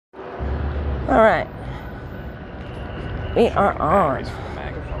All right. We are on.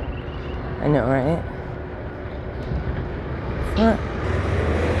 I know, right?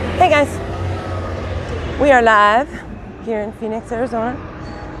 Hey guys. We are live here in Phoenix, Arizona.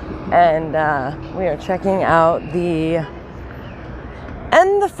 And we are checking out the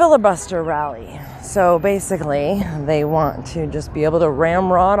End the Filibuster rally. So basically, they want to just be able to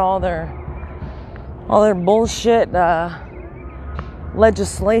ramrod all their bullshit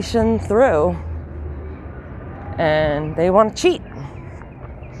legislation through, and they want to cheat.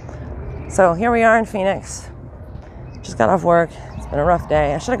 So here we are in Phoenix. Just got off work. It's been a rough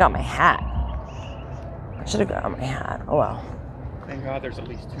day. I should have got my hat. Oh well. Thank God there's at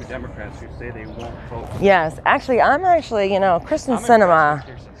least 2 Democrats who say they won't vote. Yes, I'm actually, Kristen Sinema.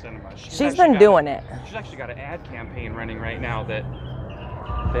 She's been doing it. She's actually got an ad campaign running right now that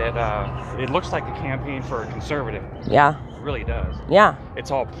it looks like a campaign for a conservative. Yeah. It really does. Yeah.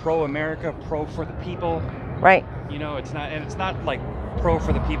 It's all pro-America, pro for the people. Right. It's not like pro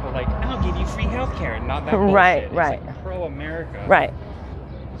for the people, like, I'll give you free health care. Not that bullshit. Right. It's like pro-America. Right.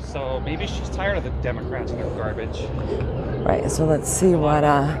 So maybe she's tired of the Democrats and their garbage. Right. So let's see what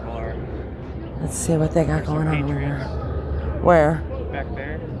they got going on over there. Where? Back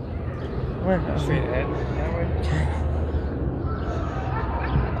there. Where? Straight ahead. That way. Okay.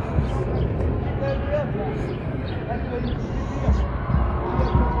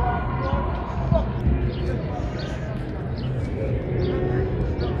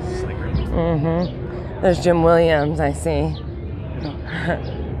 Mm-hmm. There's Jim Williams, I see.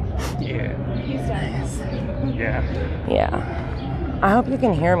 Yeah. He's nice. Yeah. Yeah. I hope you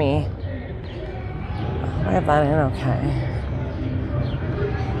can hear me. I have that in okay.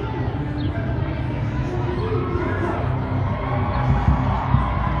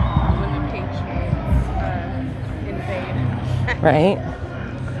 When the Patriots invade. Right?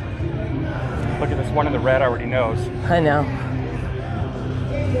 Look at this one in the red already knows. I know.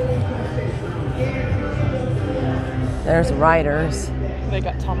 There's riders. They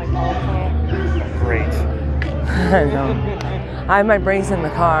got Tommy Paul. Great. I know. I have my brace in the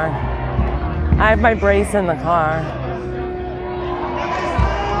car.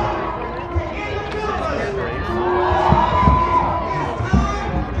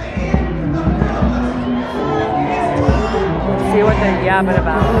 Let's see what they're yapping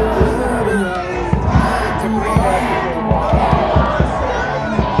about.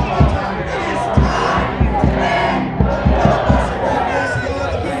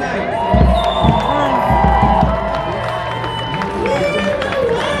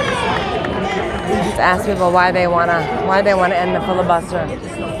 Ask people why they wanna end the filibuster.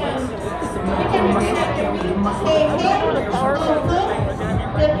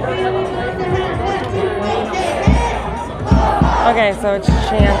 Okay, so it's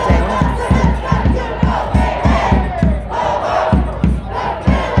chanting.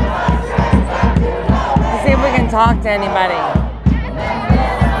 Let's see if we can talk to anybody.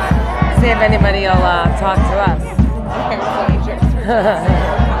 See if anybody will talk to us.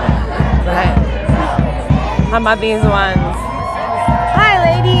 Right. How about these ones? Hi,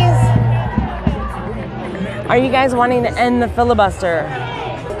 ladies. Are you guys wanting to end the filibuster?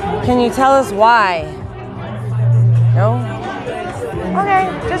 Can you tell us why? No? Okay,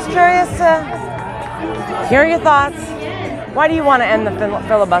 just curious to hear your thoughts. Why do you want to end the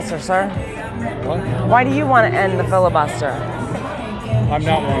filibuster, sir? What? Why do you want to end the filibuster? I'm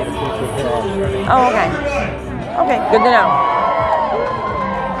not one of the people who are. Oh, okay. Okay, good to know.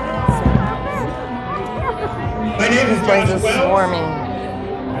 This place is swarming.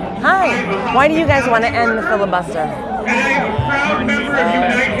 Hi. Why do you guys want to end the filibuster? And I am a proud member of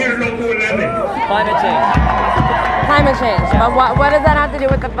Unite Here Local 11. Climate change. Climate change. But what does that have to do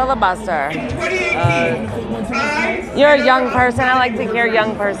with the filibuster? You're a young person. I like to hear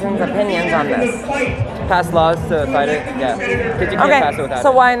young person's opinions on this. Pass laws to fight it. Yeah. Because you can't pass it without so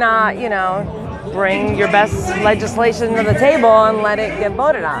it. why not, bring your best legislation to the table and let it get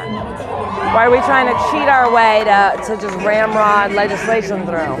voted on? Why are we trying to cheat our way to just ramrod legislation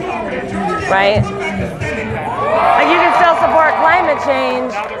through? Right? Like, you can still support climate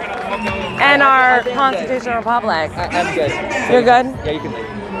change and our constitutional republic. I'm good. You're good? Yeah, you can leave.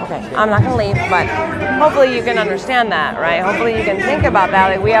 Okay, I'm not going to leave, but hopefully you can understand that, right? Hopefully you can think about that.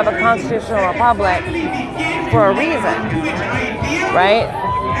 Like, we have a constitutional republic for a reason, right?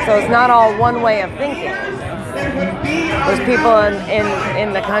 So it's not all one way of thinking. There's people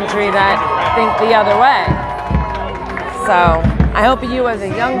in the country that think the other way. So I hope you as a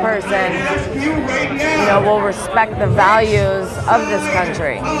young person, will respect the values of this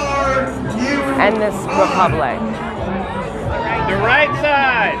country and this republic. The right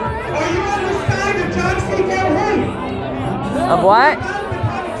side! Of what?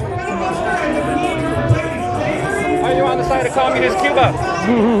 Are you on the side of communist Cuba?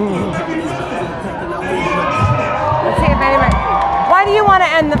 Let's see if anybody. Why do you want to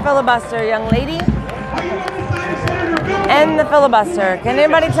end the filibuster, young lady? End the filibuster. Can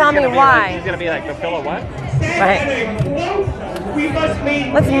anybody tell me why? He's gonna be like the filla what? Right.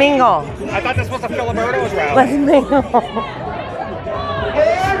 Let's mingle. I thought this was a Filiberto's rally. Let's mingle. Or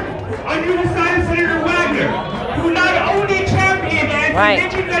on your side, Senator Wagner, who not only championed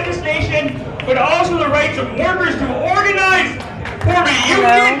anti-lynching legislation, but also the rights of workers to organize, form a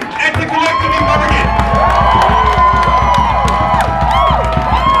union, and to collectively govern it.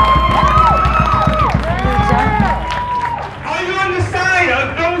 Are you on the side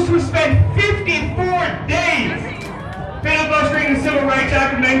of those who spent 54 days filibustering the Civil Rights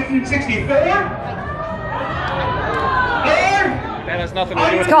Act of 1964? That has nothing to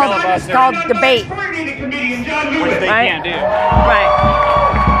do with It's called debate. Which they Right. can't do. Right.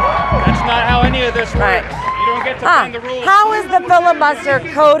 That's not how any of this works. Right. You don't get to bend the rules. How is the filibuster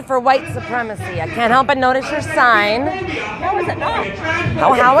code for white supremacy? I can't help but notice your sign. How is it not?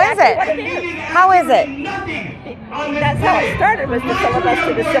 How is it? What it is. How is it? That's how it started, was the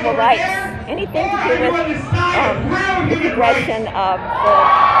filibuster to civil rights. Anything to do with the progression of the...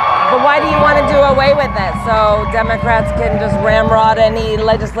 But why do you want to do away with it? So Democrats can just ramrod any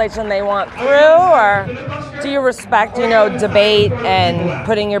legislation they want through? Or do you respect, debate and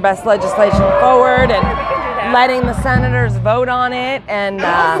putting your best legislation forward and letting the senators vote on it? And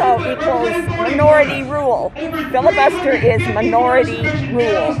Also equals minority rule. Filibuster is minority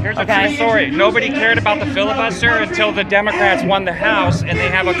rule. Here's a true story. Nobody cared about the filibuster until the Democrats won the House, and they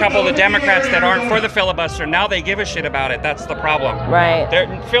have a couple of Democrats that aren't for the filibuster. Now they give a shit about it. That's the problem. right,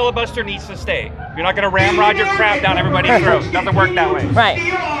 Filibuster needs to stay. You're not going to ramrod your crap down everybody's throat. Doesn't work that way. right.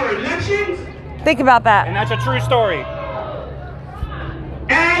 Think about And that. that's a true story.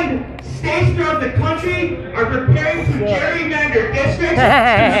 And states throughout the country are preparing to gerrymander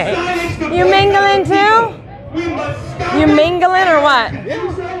districts. You mingling too? You mingling or what?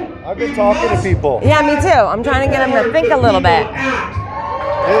 I've been talking to people. Yeah, me too. I'm trying to get them to think a little bit.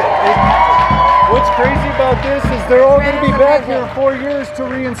 What's crazy about this is they're all going to be back here in 4 years to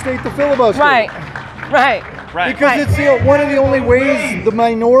reinstate the filibuster. Right, right. Right. Because it's one of the only ways the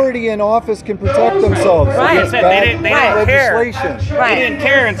minority in office can protect themselves Right. against Like I said, bad they didn't care. legislation. Right. They didn't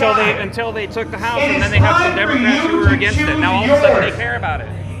care until they took the House, and then they have some Democrats who were against it. Now all of a sudden they care about it.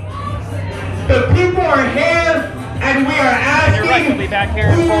 The people are here, and we are And you're right, they'll be back here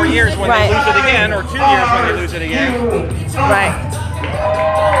in 4 years when Right. they lose it again, or 2 years when they lose it again. Right.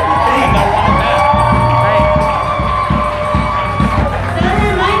 And they'll want it back.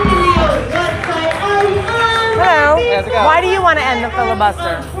 Hello. How's it going? Why do you want to end the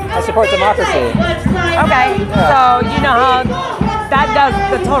filibuster? I support democracy. Okay. So you know how that does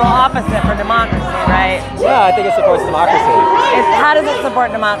the total opposite for democracy, right? Yeah, I think it supports democracy. How does it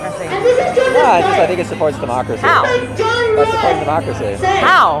support democracy? Yeah, I think it supports democracy. How? By supporting democracy.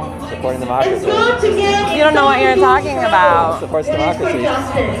 How? Supporting democracy. You don't know what you're talking It about. supports democracy.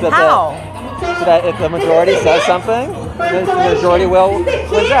 So that How? so that if the majority says something, the majority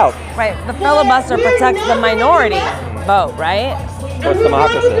wins out. Right. The filibuster protects the minority vote, right? Supports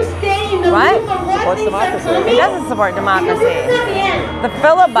democracy. What? Supports democracy. It doesn't support democracy. The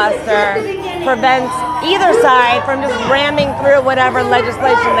filibuster prevents either side from just ramming through whatever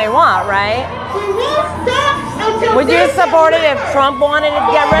legislation they want, right? Would you support it if Trump wanted to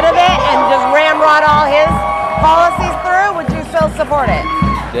get rid of it and just ramrod all his policies through? Would you still support it?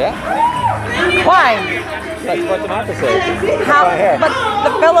 Yeah. Why? I support democracy. How? Right here. But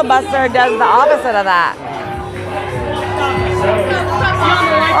the filibuster does the opposite of that.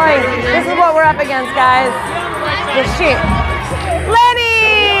 All right, this is what we're up against, guys. The sheep.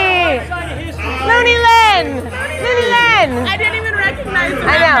 Lenny! Looney Len! Looney Len! I didn't even recognize the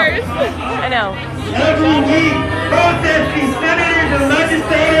I know. numbers. I know. Every week, protesting senators and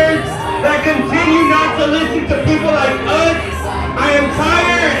legislators that continue not to listen to people like us. I am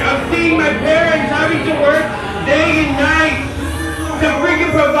tired of seeing my parents having to work day and night to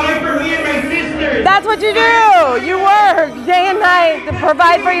freaking provide for me and my sisters. That's what you do. You work day and night to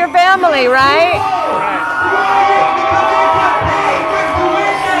provide for your family, right?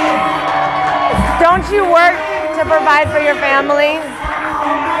 Don't you work to provide for your family?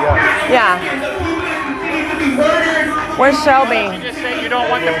 Yeah. Where's Shelby? You just say you don't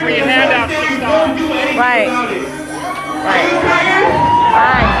want the free handouts to stop. Right. Right.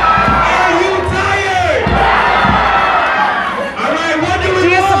 Right. Are you tired? All right, what do we Do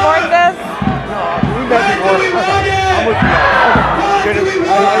you want? support this? We met before. What do we want? I'm with you. What do we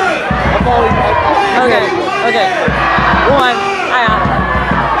want? I've always Okay. Okay. One. I got it.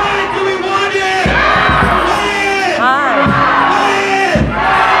 Hi.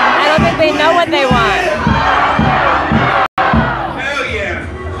 I don't think they know what they want. Hell yeah.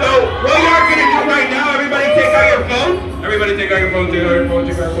 So what y'all gonna do right now, everybody take out your phone. Everybody take out your phone, take out your phone,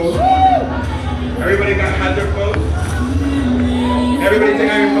 take out your phone. Everybody has their phone. Everybody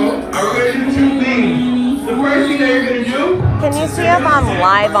take out your phone. We're gonna do two things. The first thing that you're gonna do. Can you see if I'm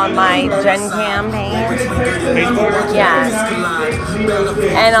live on my Gen Cam page? Yes.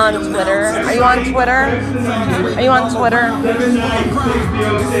 And on Twitter. Are you on Twitter? Are you on Twitter?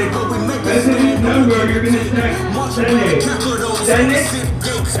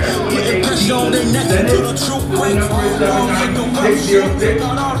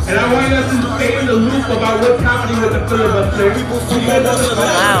 And I want us to stay in the loop about what's happening with the filibuster.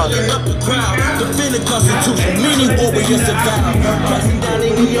 Wow.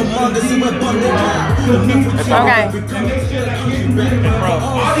 Okay.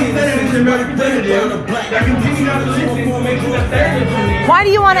 Why do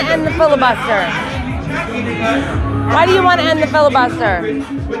you want to end the filibuster? Why do you want to end the filibuster?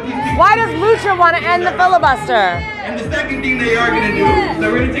 Why does Lucha want to end the filibuster? And the second thing they are going to do,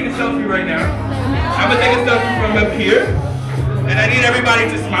 so we're going to take a selfie right now. I'm going to take a selfie from up here. And I need everybody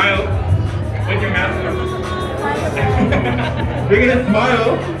to smile with your mask on. We're going to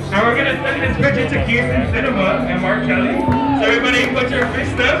smile. And we're going to send this picture to Kirsten Cinema and Mark Kelly. So everybody put your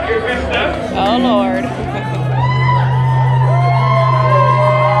fist up, your fist up. Oh, Lord.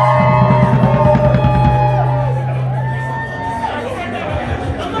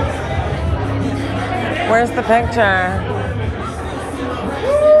 Where's the picture?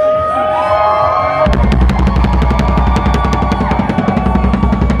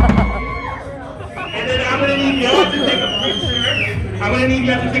 And then I'm gonna need y'all to take a picture. I'm gonna need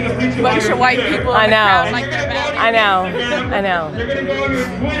y'all to take a picture. Bunch of white people I in the know. crowd like they're about I know. I know. You're gonna go on your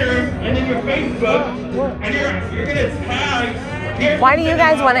Twitter and then your Facebook, and you're gonna tag. Why do you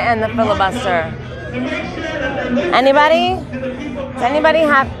guys want to end the filibuster? To make sure that they're listening Anybody? to the people. Does anybody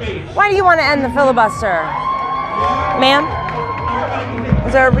have? Why do you want to end the filibuster? Ma'am?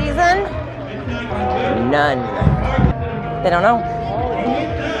 Is there a reason? None. They don't know.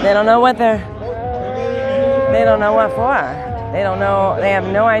 They don't know what they're. They don't know what for. They don't know. They have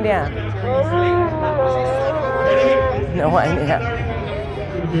no idea. No idea.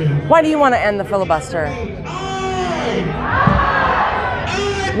 Why do you want to end the filibuster?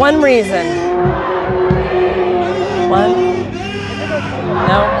 One reason. One?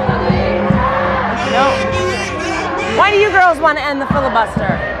 No. No. Why do you girls want to end the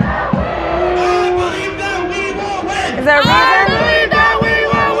filibuster? Is there a reason?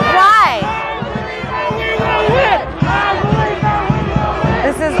 Why?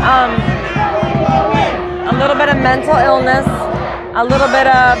 This is a little bit of mental illness, a little bit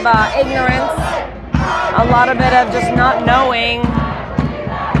of ignorance, a lot of bit of just not knowing.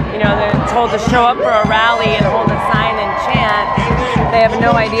 You know, they're told to show up for a rally and hold a sign and chant. They have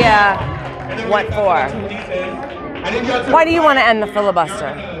no idea what for. Why do you want to end the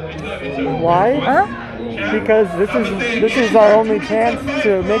filibuster? Why? Huh? Because this is our only chance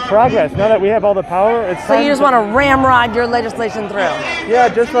to make progress. Now that we have all the power, it's So time you just want to ramrod your legislation through? Yeah,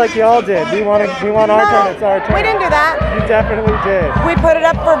 just like y'all did. We want our turn. It's our turn. We didn't do that. You definitely did. We put it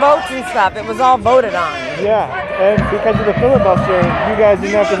up for votes and stuff. It was all voted on. Yeah, and because of the filibuster, you guys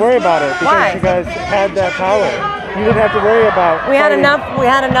didn't have to worry about it because Why? you guys had that power. You didn't have to worry about. We had fighting. enough. We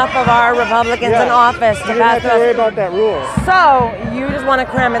had enough of our Republicans in office to You didn't pass have to worry those. about that rule. So you just want to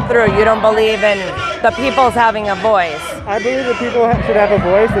cram it through. You don't believe in the people's having a voice. I believe that people should have a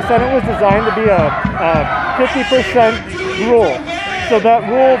voice. The Senate was designed to be a 50% rule. So that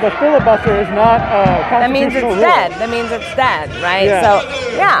rule, the filibuster, is not a That means it's constitutional rule. dead. That means it's dead, right? Yeah. So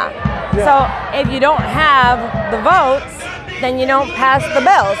yeah. So if you don't have the votes, then you don't pass the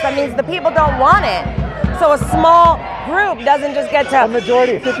bills. That means the people don't want it. So a small group doesn't just get A to.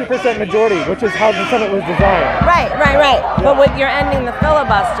 majority, 50% majority, which is how the Senate was designed. Right. But with you're ending the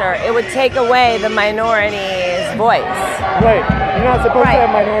filibuster, it would take away the minority's voice. Right. You're not supposed Right. to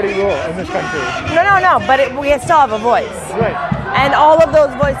have minority rule in this country. No. But we still have a voice. Right. And all of those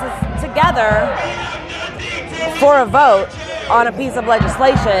voices together for a vote on a piece of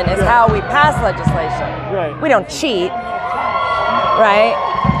legislation is how we pass legislation. Right. We don't cheat, right?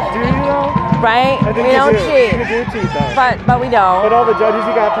 Do you know? Right? I think We you don't do. cheat. You do cheat though. But we don't. But all the judges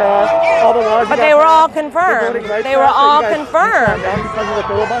you got passed, all the laws you But got they were all passed, confirmed. the voting rights They were act that all you guys confirmed. knocked down because of the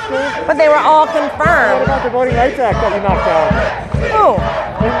filibuster. But they were all What confirmed. about the Voting Rights Act that you knocked down? Ooh,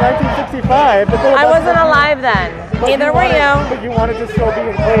 In 1965, the filibuster. I wasn't alive then. Neither were you. But you wanted to still be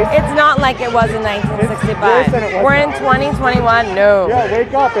in place. It's not like it was in worse 1965. than it was We're in now. 2021. No. Yeah,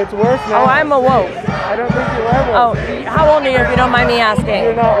 wake up. It's worse now. Oh, I'm awoke. I don't think you are Oh, woke. how old are you if you don't mind me You're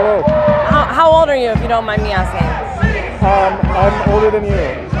asking? not woke. How old are you if you don't mind me asking? I'm older than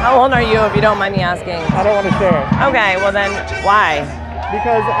you. How old are you if you don't mind me asking? I don't want to share. Okay, well then, why?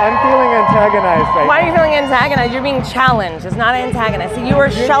 Because I'm feeling antagonized right Why are now. you feeling antagonized? You're being challenged. It's not antagonized. See, you were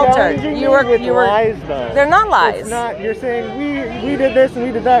You're sheltered. challenging You me were. with You were. lies, though. They're not lies. It's not. You're saying we did this and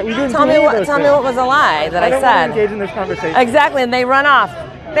we did that. We didn't Tell do me any of what. those Tell me things. what was a lie that I don't want to said. engage in this conversation. Exactly, and they run off.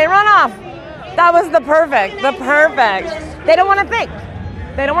 They run off. That was the perfect. The perfect. They don't want to think.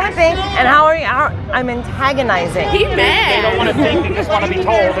 They don't want to think. And how are you? I'm antagonizing. He They mad. don't want to think, they just want to be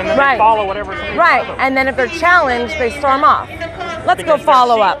told, and then Right. they follow whatever somebody Right, tells them. and then if they're challenged, they storm off. Let's go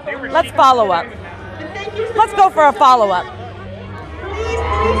follow up. Let's follow up. Let's go for a follow up.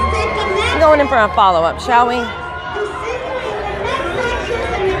 Going in for a follow up, shall we?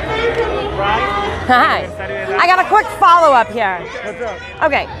 Hi. I got a quick follow up here. What's up?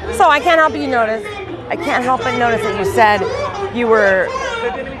 Okay, so I can't help but notice that you said you were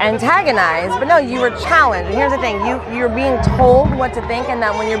antagonized, but no, you were challenged. And here's the thing: you're being told what to think, and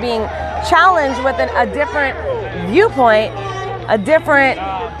that when you're being challenged with a different viewpoint, a different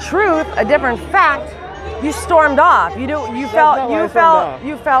truth, a different fact, you stormed off. You not why I stormed off.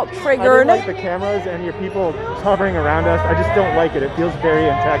 I triggered. don't like the cameras and your people hovering around us. I just don't like it. It feels very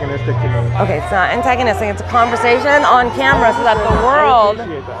antagonistic to me. Okay, it's not antagonistic. It's a conversation on camera so that the world I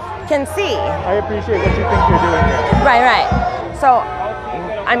appreciate that. can see. I appreciate what you think you're doing here. Right. So,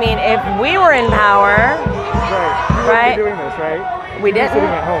 I mean, if we were in power, Right. You Right. wouldn't be doing this, right? we You'd be didn't. sitting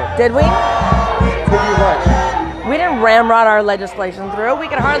at home. Did we? Did you what? We didn't ramrod our legislation through. We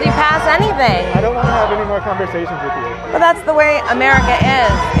could hardly pass anything. I don't want to have any more conversations with you. But that's the way America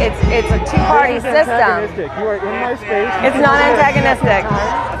is. It's a two-party This is system. antagonistic. You are in my space. It's not antagonistic.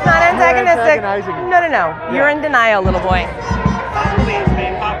 It's not antagonistic. antagonizing me. No. You're in denial, little boy.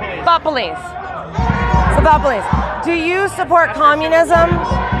 Thought police. So thought police. Do you support communism?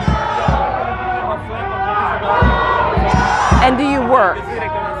 And do you work?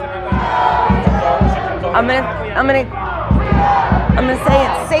 I'm gonna say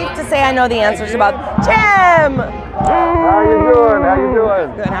it's safe to say I know the answers about Jim. How you doing? How you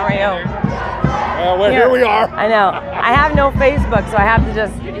doing? Good. How are you? Well, here we are. I know. I have no Facebook, so I have to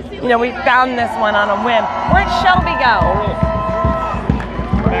just, we found this one on a whim. Where'd Shelby go?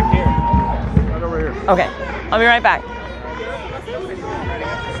 Back here. Right over here. Okay, I'll be right back.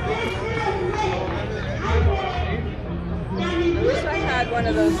 I had one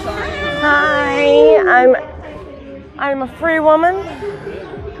of those signs. Hi, I'm a free woman.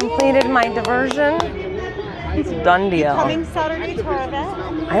 Completed my diversion. It's a done deal. Coming Saturday to our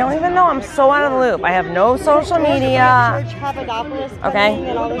event. I don't even know. I'm so out of the loop. I have no social media. Church Papadopoulos coming Okay,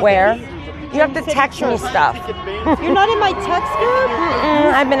 and all those where? things. You have to text me stuff. You're not in my text group?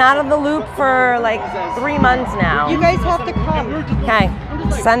 I've been out of the loop for like 3 months now. You guys have to come. Okay,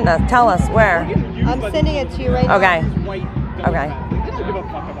 send us. Tell us where. I'm sending it to you right now. Okay. Okay.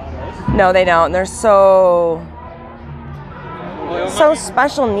 No, they don't. They're so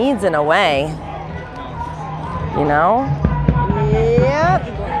special needs in a way. You know? Yep.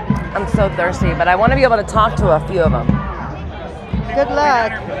 I'm so thirsty, but I want to be able to talk to a few of them. Good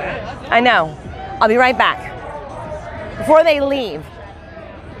luck. I know. I'll be right back. Before they leave.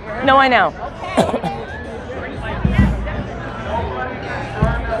 No, I know.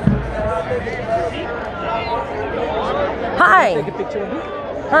 Hi. Take a picture of me?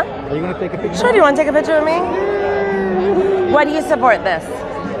 Huh? Are you going to take a picture? Sure, do you want to take a picture of me? Why do you support this?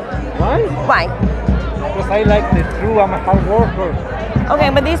 Why? Why? Because I like the truth. I'm a hard worker. Okay,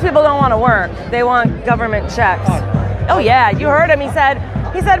 but these people don't want to work. They want government checks. Oh yeah, you heard him. He said,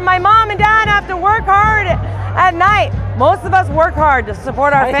 my mom and dad have to work hard at night. Most of us work hard to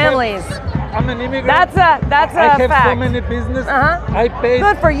support our families. I'm an immigrant. That's a fact. I have so many business. Uh-huh. I pay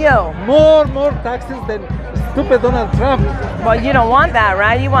Good for you. more taxes than stupid Donald Trump. Well, you don't want that,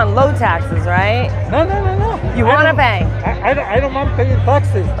 right? You want low taxes, right? No. You I want to don't- pay, I don't want paying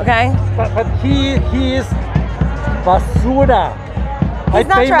taxes. okay? But he is basura. He's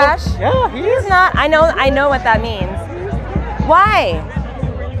not trash. Yeah, he is. He's not. I know what that means. Why?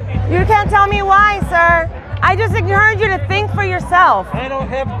 You can't tell me why, sir. I just encourage you to think for yourself. I don't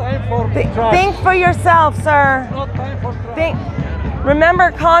have time for trash. Think for yourself, sir. No time for trash. Think.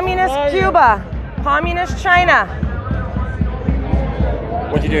 Remember, communist Right. Cuba, communist China.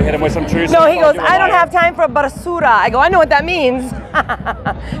 What'd you do? Hit him with some truths? No, he goes, I don't have time for basura. I go, I know what that means.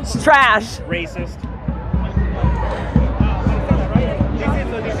 It's trash. Racist.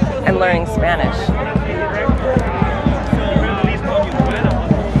 And learning Spanish.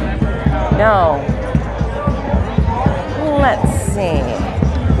 know. Let's see.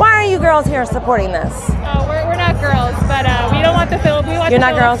 Why are you girls here supporting this? Oh, we're not girls, but we don't want the Filibuster. You're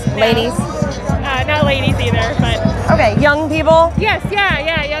not girls? Ladies? Not ladies either, but... Okay, young people? Yes,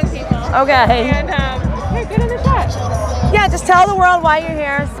 yeah, young people. Okay. And, here, get in the shot. Yeah, just tell the world why you're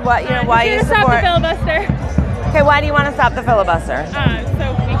here, why you Stop the support. filibuster. Okay, why do you want to stop the filibuster? So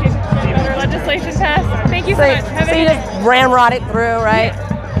we can get better legislation passed. Thank you so much. Have So a you good just ramrod it through, right?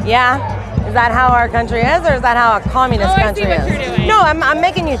 Yeah. Is that how our country is, or is that how a communist country I see what is? you're doing. No, I'm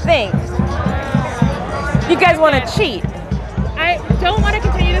making you think. You guys want to cheat. I don't want to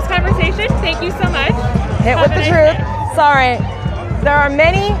continue this conversation. Thank you so much. Hit with the truth. Sorry. There are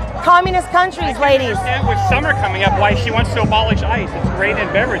many communist countries, ladies. And with summer coming up, why she wants to abolish ice. It's great in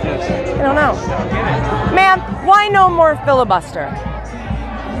beverages. I don't know. Ma'am, why no more filibuster?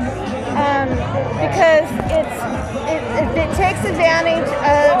 Because it takes advantage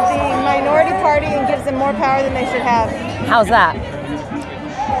of the minority party and gives them more power than they should have. How's that?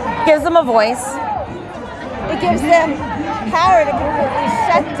 Gives them a voice. It gives them power to completely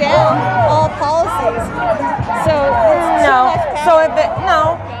shut down all policies. So it's too much power. So if it,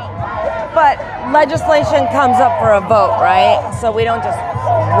 no. But legislation comes up for a vote, right? So we don't just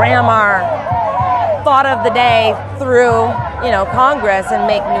ram our thought of the day through, Congress and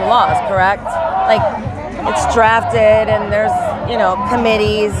make new laws, correct? Like, it's drafted and there's,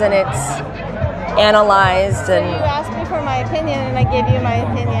 committees and it's analyzed and. You asked me for my opinion and I gave you my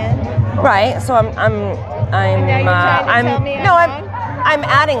opinion. Right. So I'm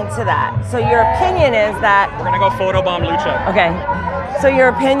adding to that. So your opinion is that We're gonna go photobomb Lucha. okay. So your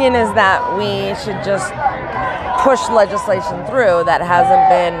opinion is that we should just push legislation through that hasn't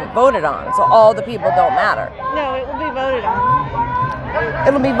been voted on. So all the people don't matter. No, it will be voted on.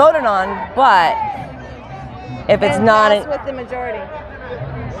 It'll be voted on, but if it's and not, passed with the majority.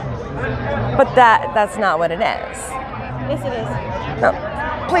 but that's not what it is. Yes, it is. No,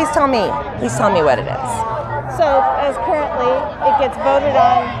 please tell me. Please tell me what it is. So, as currently, it gets voted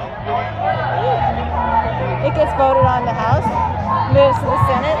on. It gets voted on the House, moves to the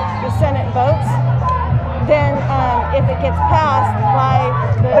Senate votes. Then, if it gets passed by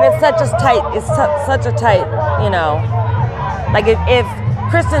the... But it's such a tight. It's such a tight. Like if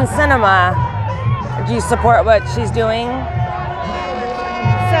Kristen Sinema, do you support what she's doing?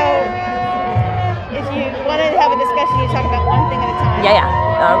 So, if you want to have a discussion, you talk about one thing at a time. Yeah.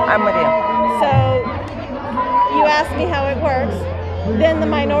 I'm with you. So, you ask me how it works. Then the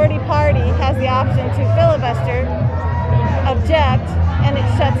minority party has the option to filibuster, object, and it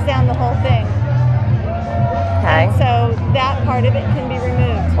shuts down the whole thing. Okay. And so that part of it can be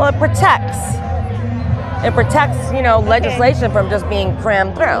removed. Well, it protects. It protects, legislation from just being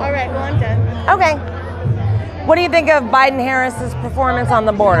crammed through. All right, well, I'm done. Okay. What do you think of Biden-Harris's performance on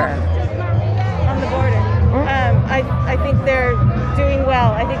the border? On the border. I think they're doing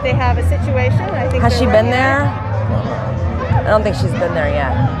well. I think they have a situation. I think Has they're she been working there? on I don't think she's been there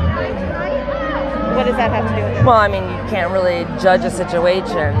yet. it. What does that have to do with it? Well, I mean, you can't really judge a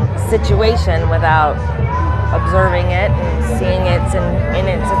situation without observing it and seeing it in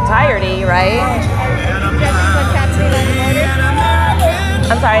its entirety, right? Are you judging what's happening on the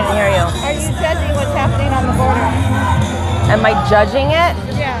border? I'm sorry, I didn't hear you. Are you judging what's happening on the border? Am I judging it?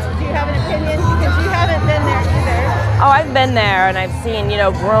 Yeah. Do you have an opinion? Because you haven't been there either. Oh, I've been there and I've seen,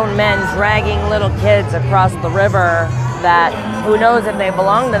 grown men dragging little kids across the river that who knows if they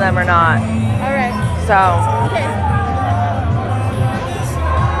belong to them or not. All right. So, Okay.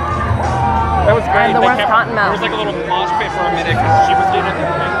 That was great. And the They worst cotton mouth. There was like a little mosh pit for a minute because she was doing it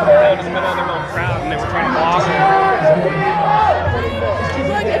down in the middle of the little crowd and they were trying to block her.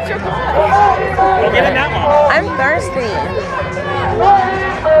 Go get in that one. I'm thirsty.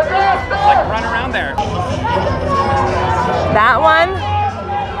 Like run around there. That one?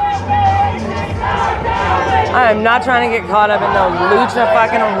 I am not trying to get caught up in no lucha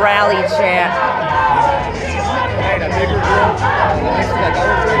fucking rally chant.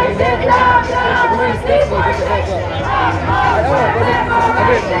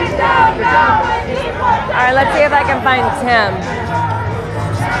 Alright, let's see if I can find Tim.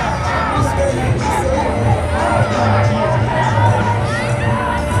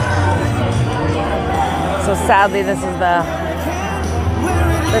 So sadly, this is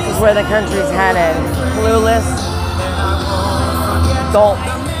where the country's headed. Clueless, gulp.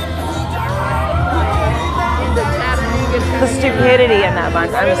 The stupidity in that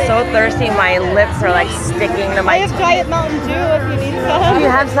bunch. I'm so thirsty, my lips are like sticking to my I have Diet Mountain Dew if you need some. Do you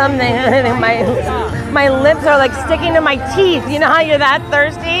have something? my lips are like sticking to my teeth. You know how you're that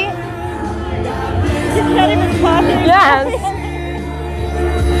thirsty? You can't even talk. Yes.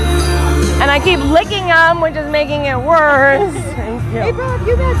 I keep licking them, which is making it worse. Hey, bro, have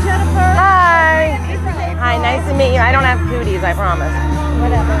you met Jennifer? Hi. Hi, nice to meet you. I don't have cooties, I promise.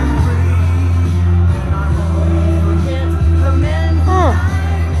 Whatever.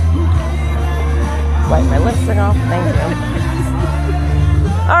 Wipe my lipstick off. Thank you.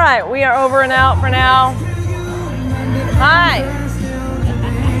 All right, we are over and out for now. Hi.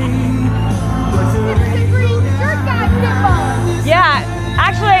 Yeah,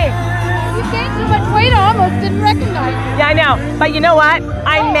 actually. You gained so much weight, I almost didn't recognize you. Yeah, I know. But you know what?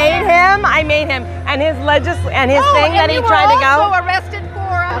 I made him, and his thing that he tried to go. Also arrested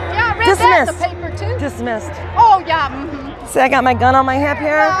for, yeah, I read Dismissed. that in the paper too. Dismissed. Oh, yeah, mm-hmm. See, I got my gun on my hip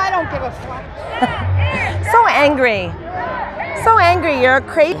here. I don't give a fuck. So angry. So angry. You're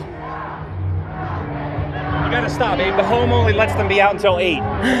crazy. You gotta stop, Abe. The home only lets them be out until 8. She's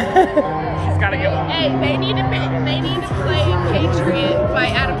gotta get home. Hey, they need to play Patriot by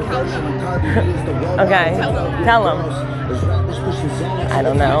Adam Calhoun. Okay. Tell him. I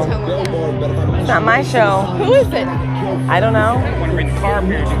don't know. It's not my show. Who is it? I don't know. When we're in the car,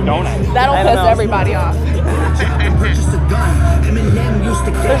 we're doing donuts. That'll I don't piss know. everybody off.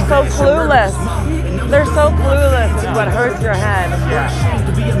 They're so clueless. They're so clueless. It's what hurts your head. Yeah.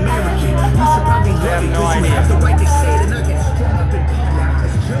 They have no idea.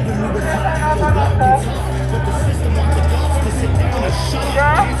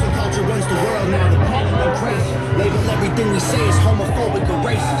 Label everything we say is homophobic or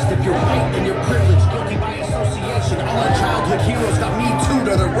racist. If you're white, then you're privileged, guilty by association. All our childhood heroes got me too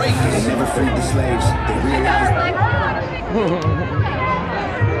to the rapists. They never freed the slaves. They realized.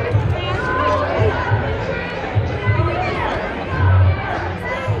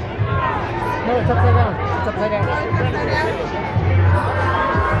 No, it's upside down. It's upside down.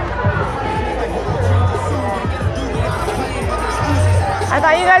 I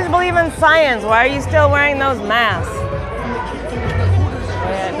thought you guys believe in science. Why are you still wearing those masks?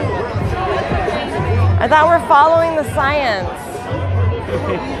 I thought we're following the science.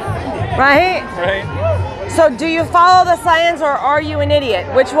 Right? Right? So do you follow the science or are you an idiot?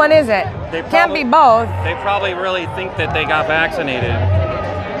 Which one is it? Can't be both. They probably really think that they got vaccinated.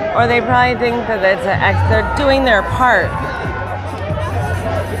 Or they probably think that they're doing their part.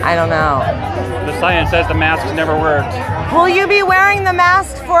 I don't know. The science says the masks never worked. Will you be wearing the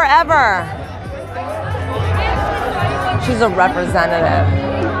mask forever? She's a representative.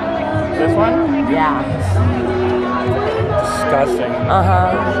 This one? Yeah. Disgusting.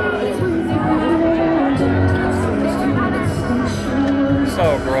 Uh-huh.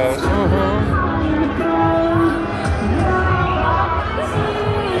 So gross.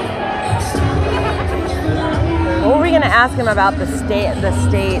 What were we gonna ask him about the state, The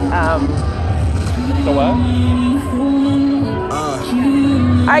what?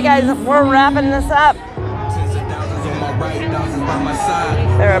 All right, guys, we're wrapping this up.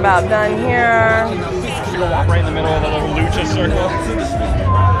 They're about done here. Walk right in the middle of the little lucha circle.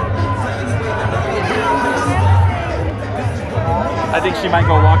 I think she might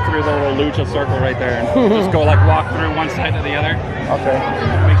go walk through the little lucha circle right there and just go like walk through one side to the other. Okay.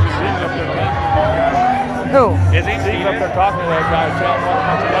 Make sure she's up there. Who? Is he? He's up there talking to that guy.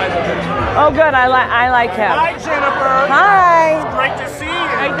 Oh, good. I like him. Hi, Jennifer. Hi. Great to see you.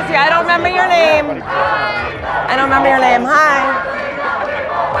 Great to see you. I don't remember your name. I don't remember your name. Hi.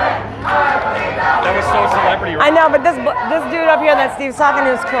 That was so celebrity. I know, but this dude up here that Steve's talking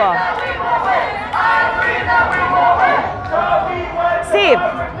to is cool. Steve,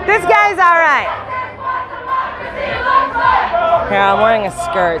 this guy's all right. Here, I'm wearing a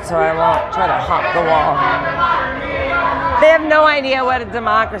skirt, so I won't try to hop the wall. They have no idea what a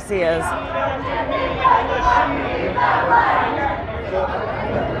democracy is.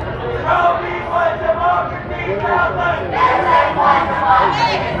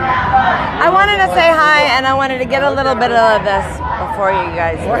 I wanted to say hi, and I wanted to get a little bit of this before you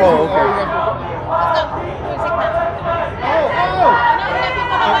guys leave. Oh, okay.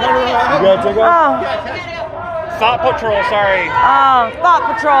 You gotta take off? Oh, Thought Patrol, sorry. Thought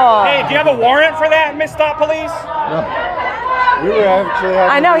Patrol. Hey, do you have a warrant for that, Miss Thought Police? No. We were actually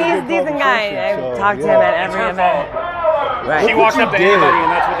having I know, a really he's a good decent guy. conversation, I've so, talked to yeah. him at every event. Right. She walks up to anybody and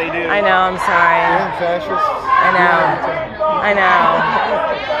that's what they do. I know, I'm sorry. Damn fascists. I know. I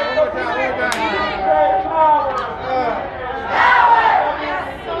know.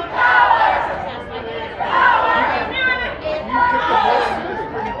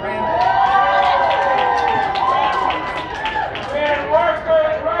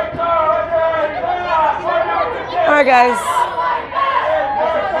 All right, guys.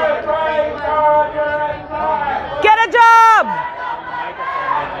 Get a job!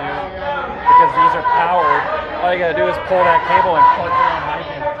 because these are powered. All you gotta do is pull that cable and plug your own mic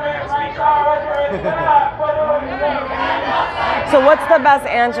in through that speaker. So what's the best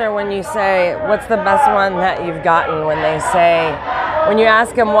answer when you say, what's the best one that you've gotten when they say, when you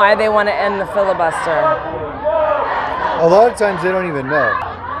ask them why they want to end the filibuster? A lot of times they don't even know.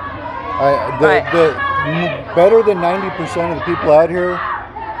 Better than 90% of the people out here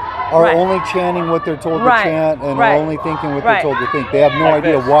are only chanting what they're told to chant and are only thinking what they're told to think. They have no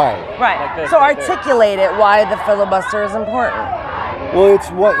idea why. Right. Like so articulate it why the filibuster is important. Well, it's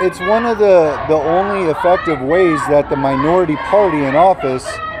one of the only effective ways that the minority party in office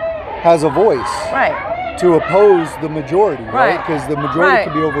has a voice. Right. To oppose the majority, right? Because the majority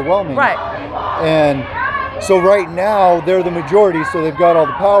can be overwhelming. Right. And so right now they're the majority, so they've got all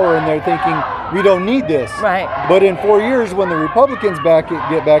the power, and they're thinking we don't need this. Right. But in 4 years, when the Republicans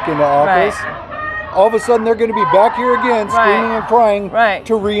get back into office, all of a sudden they're going to be back here again, screaming and crying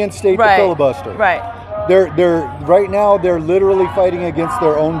to reinstate the filibuster. Right. They're right now they're literally fighting against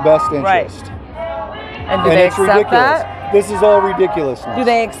their own best interest. Right. And do they it's accept ridiculous. that? This is all ridiculousness. Do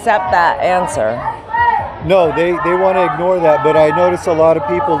they accept that answer? No, they want to ignore that, but I notice a lot of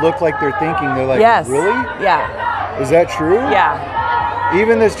people look like they're thinking. They're like, yes. Really? Yeah. Is that true? Yeah.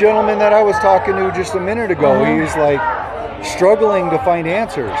 Even this gentleman that I was talking to just a minute ago, he was like struggling to find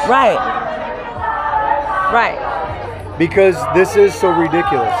answers. Right. Right. Because this is so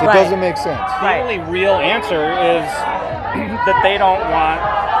ridiculous. It doesn't make sense. The only real answer is that they don't want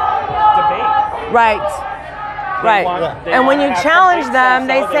debate. Right. Right. And when you challenge them,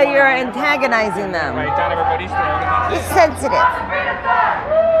 they say you're antagonizing them. Right down everybody's throat. It's sensitive.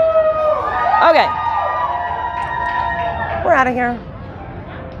 Okay. We're out of here.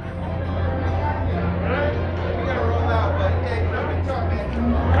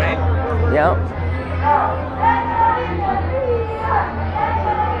 Right? Yep.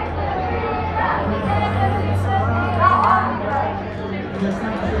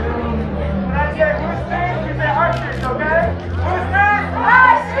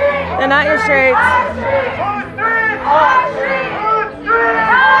 They're not your shirts.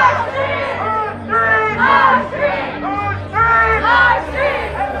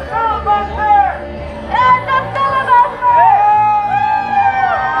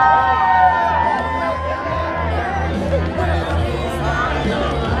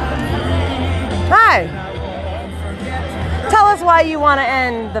 Hi. Tell us why you want to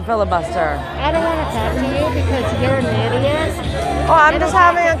end the filibuster. I don't want to talk to you because you're an idiot. Oh, I'm just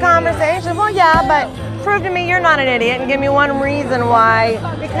having a conversation. Well, yeah, but prove to me you're not an idiot and give me one reason why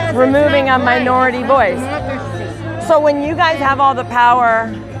removing a minority voice. So when you guys have all the power...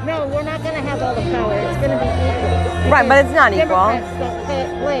 No, we're not going to have all the power. It's going to be equal. Right, but it's not equal. Democrats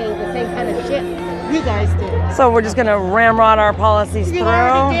don't play the same kind of shit you guys do. So we're just going to ramrod our policies through? You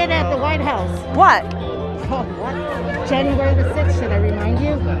already did at the White House. What? Oh, what? January the 6th, should I remind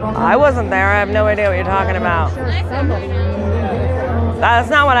you? I wasn't there. I have no idea what you're talking about. Sure, somebody. That's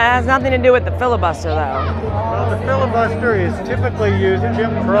not what has nothing to do with the filibuster, though. Well, the filibuster is typically used in Jim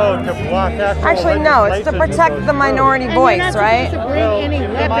Crow to block actual Actually, no, it's to protect the minority voice, right? Well,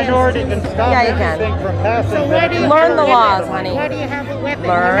 the minority can stop anything from passing. So why do you learn the laws, honey. Why do you have a weapon?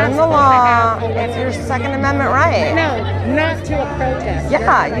 Learn the law. It's your Second Amendment right. No, not to a protest.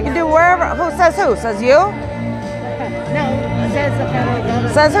 Yeah, you can do wherever. Who says who? Says you? No, says the federal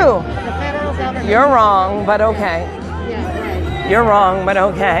government. Says who? The federal government. You're wrong, but okay. Yeah, right. You're wrong, but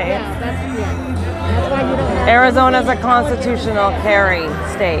okay. Yeah, that's why you don't have Arizona's a constitutional carry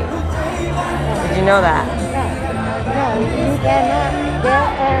state. Did you know that? No, you cannot. There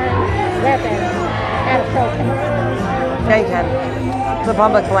are weapons at a protest. Yeah, you can. It's a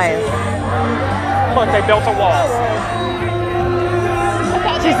public place. Look, they built a wall.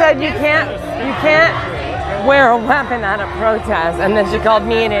 She said you can't wear a weapon at a protest, and then she called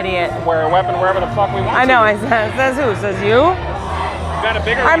me an idiot. Wear a weapon wherever the fuck we want. I know. I said, says who? Says you? Got a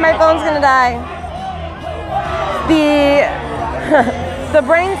bigger. All right, my phone's gonna die. The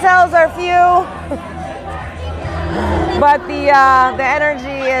brain cells are few, but the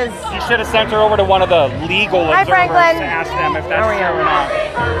energy is. You should have sent her over to one of the legal Hi, observers Franklin. to ask them if that's true or not.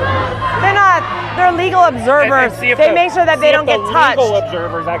 They're not. They're legal observers. And see if They make sure that they don't get touched. The legal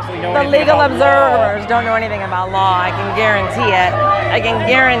observers actually know The anything legal about observers don't know anything about law. I can guarantee it. I can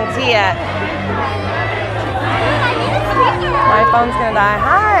guarantee it. My phone's gonna die.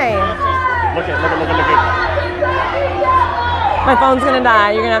 Hi. Look at. My phone's gonna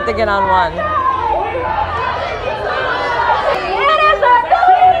die. You're gonna have to get on one.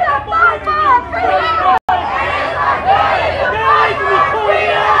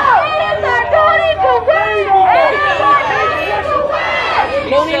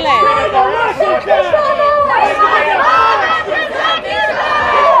 Lonely land.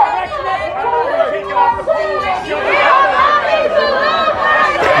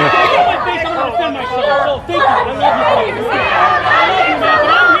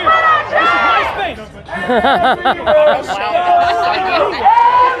 you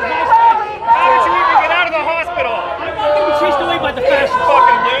even get out of the hospital? I'm not going to be chased away by the fascists.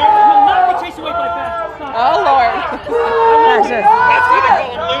 Fucking loon. You will not be chased away by fascists. Stop. Oh, Lord. That's why they call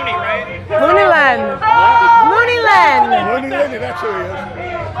him Looney, right? Looneyland. Looneyland. Looneyland, that's who he is.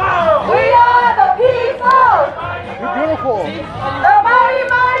 We are the people. You're beautiful. The mighty,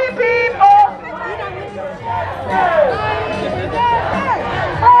 mighty people.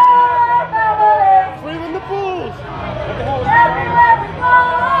 Freedom the fools.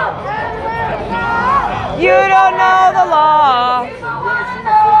 You don't know the law.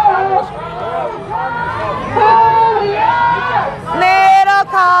 Little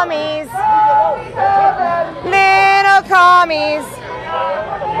commies. Little commies.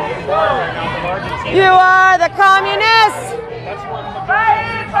 You are the communists.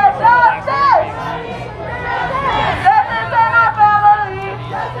 Fighting for justice. Justice in our family.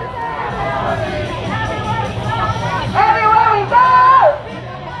 Everywhere we go.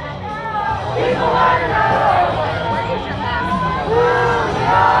 People want to know.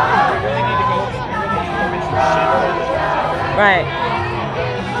 Right.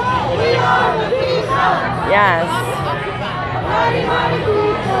 Yes.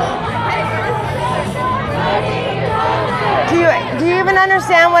 Do you even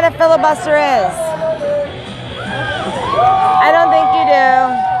understand what a filibuster is? I don't think you do.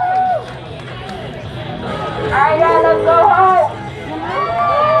 I gotta go home.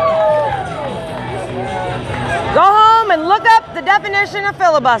 Go home and look up the definition of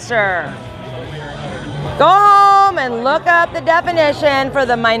filibuster. Go home and look up the definition for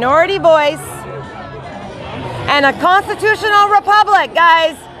the minority voice and a constitutional republic,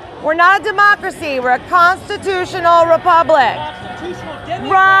 guys. We're not a democracy, we're a constitutional republic.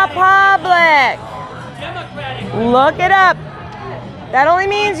 Republic. Look it up. That only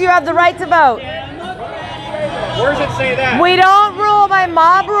means you have the right to vote. Where does it say that? We don't rule by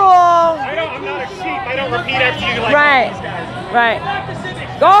mob rule. I'm not a sheep. I don't repeat after you like Right, these guys.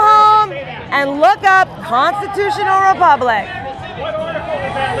 right. Go home and look up Constitutional Republic. What article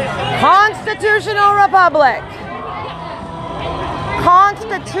is that listed? Constitutional Republic.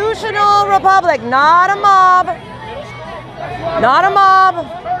 Constitutional Republic, not a mob. Not a mob.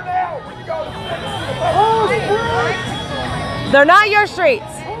 They're not your streets.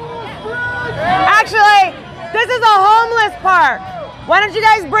 Actually, this is a homeless park. Why don't you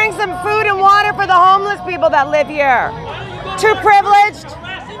guys bring some food and water for the homeless people that live here? Too privileged?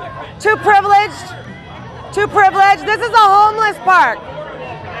 Too privileged? Too privileged? This is a homeless park.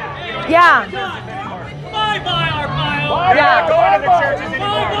 Yeah. Yeah.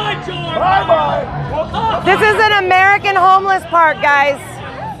 This is an American homeless park, guys.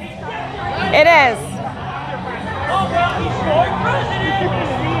 It is.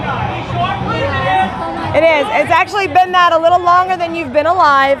 It is. It's actually been that a little longer than you've been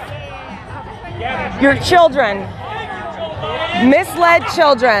alive. Your children. Misled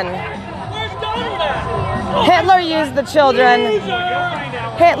children. Hitler used the children.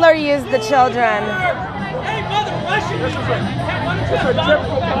 Hitler used the children.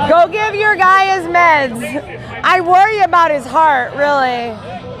 Go give your guy his meds. I worry about his heart, really.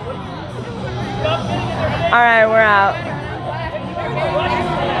 All right, we're out.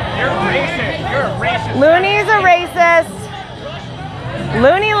 You're racist. You're a racist. Looney's a racist.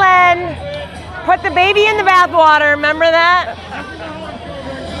 Looney Len. Put the baby in the bathwater. Remember that?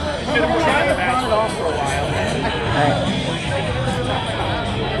 Should have tried the basketball for a while.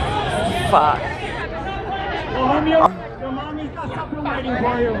 Fuck. Your mommy's got something waiting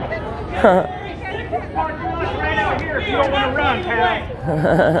for you. Right out here if you don't want to run, pal.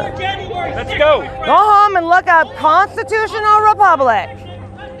 Let's go. Go home and look up Constitutional Republic.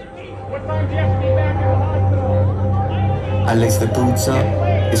 What time do you have to be back at the hospital? I lace the boots up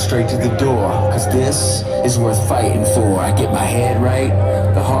and straight to the door, cause this is worth fighting for. I get my head right,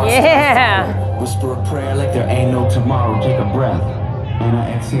 the heart Yeah. whisper a prayer like there ain't no tomorrow. Take a breath, and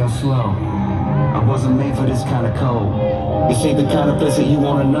I exhale slow. I wasn't made for this kind of cold. This ain't the kind of place that you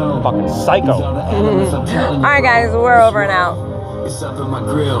wanna know. Fucking psycho. All right, guys, we're over now. It's up in my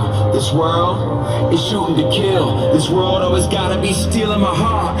grill. This world is shooting to kill. This world always gotta be stealing my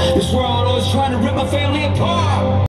heart. This world always trying to rip my family apart.